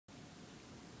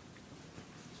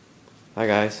Hi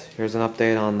guys, here's an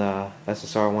update on the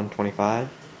SSR 125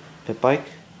 pit bike.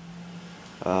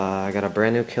 I got a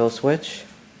brand new kill switch.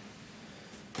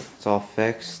 It's all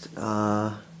fixed.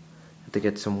 Have to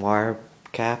get some wire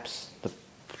caps to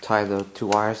tie the two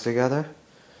wires together.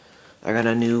 I got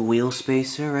a new wheel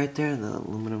spacer right there, the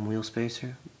aluminum wheel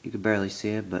spacer. You can barely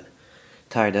see it, but the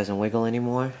tire doesn't wiggle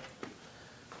anymore.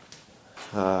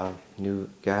 New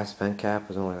gas vent cap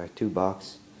was only like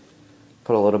 $2.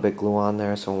 Put a little bit glue on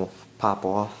there so it won't pop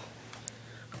off.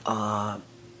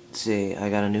 Let's see,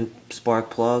 I got a new spark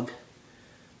plug.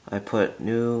 I put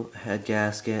new head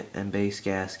gasket and base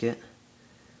gasket.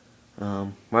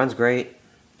 Runs great.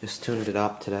 Just tuned it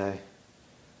up today.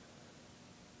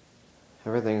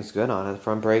 Everything's good on it.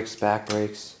 Front brakes, back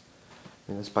brakes.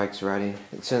 I mean, this bike's ready.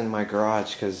 It's in my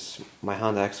garage because my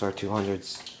Honda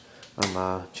XR200's.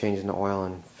 I'm changing the oil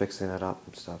and fixing it up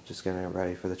and stuff. Just getting it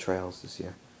ready for the trails this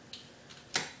year.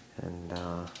 And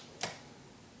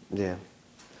yeah.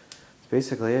 That's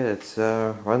basically it. It's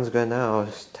runs good now.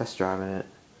 Just test driving it.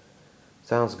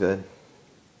 Sounds good.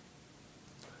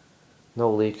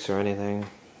 No leaks or anything.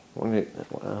 I'm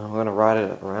gonna ride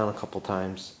it around a couple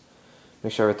times.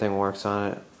 Make sure everything works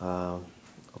on it. I'll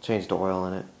change the oil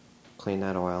in it. Clean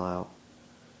that oil out.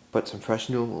 Put some fresh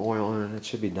new oil in it. It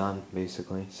should be done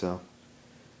basically. So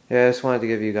yeah, I just wanted to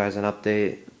give you guys an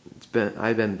update.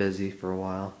 I've been busy for a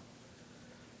while.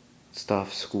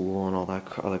 Stuff, school, and all that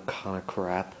other kind of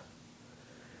crap.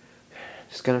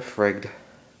 Just getting frigged.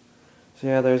 So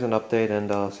yeah, there's an update, and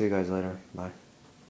I'll see you guys later. Bye.